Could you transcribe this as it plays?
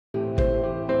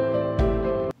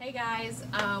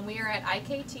We are at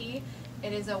IKT.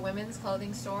 It is a women's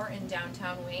clothing store in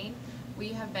downtown Wayne. We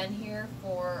have been here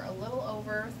for a little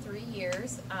over 3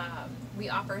 years. We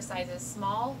offer sizes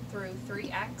small through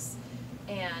 3X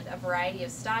and a variety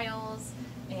of styles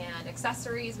and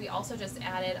accessories. We also just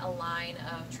added a line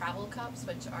of travel cups,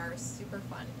 which are super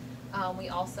fun. We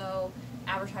also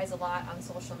advertise a lot on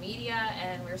social media,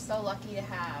 and we're so lucky to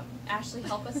have Ashley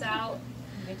help us out.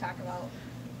 You can talk about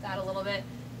that a little bit.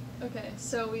 Okay,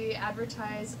 so we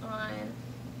advertise on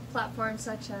platforms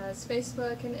such as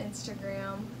Facebook and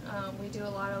Instagram. We do a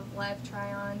lot of live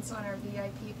try-ons on our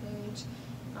VIP page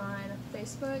on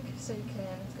Facebook, so you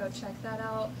can go check that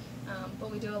out.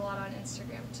 But we do a lot on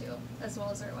Instagram too, as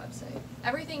well as our website.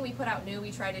 Everything we put out new,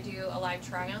 we try to do a live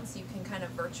try-on, so you can kind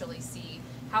of virtually see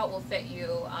how it will fit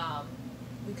you.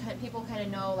 People kind of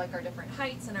know like our different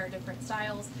heights and our different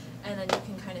styles, and then you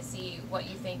can kind of see what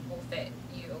you think will fit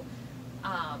you.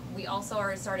 We also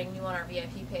are starting new on our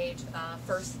VIP page,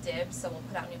 First Dibs, so we'll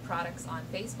put out new products on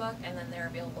Facebook, and then they're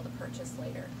available to purchase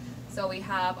later. So we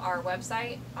have our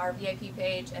website, our VIP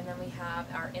page, and then we have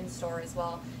our in-store as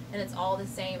well, and it's all the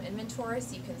same inventory,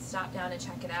 so you can stop down and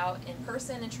check it out in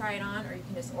person and try it on, or you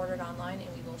can just order it online and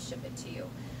we will ship it to you.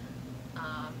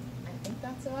 I think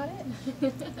that's about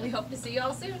it. We hope to see you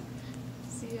all soon.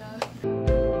 See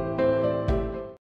ya.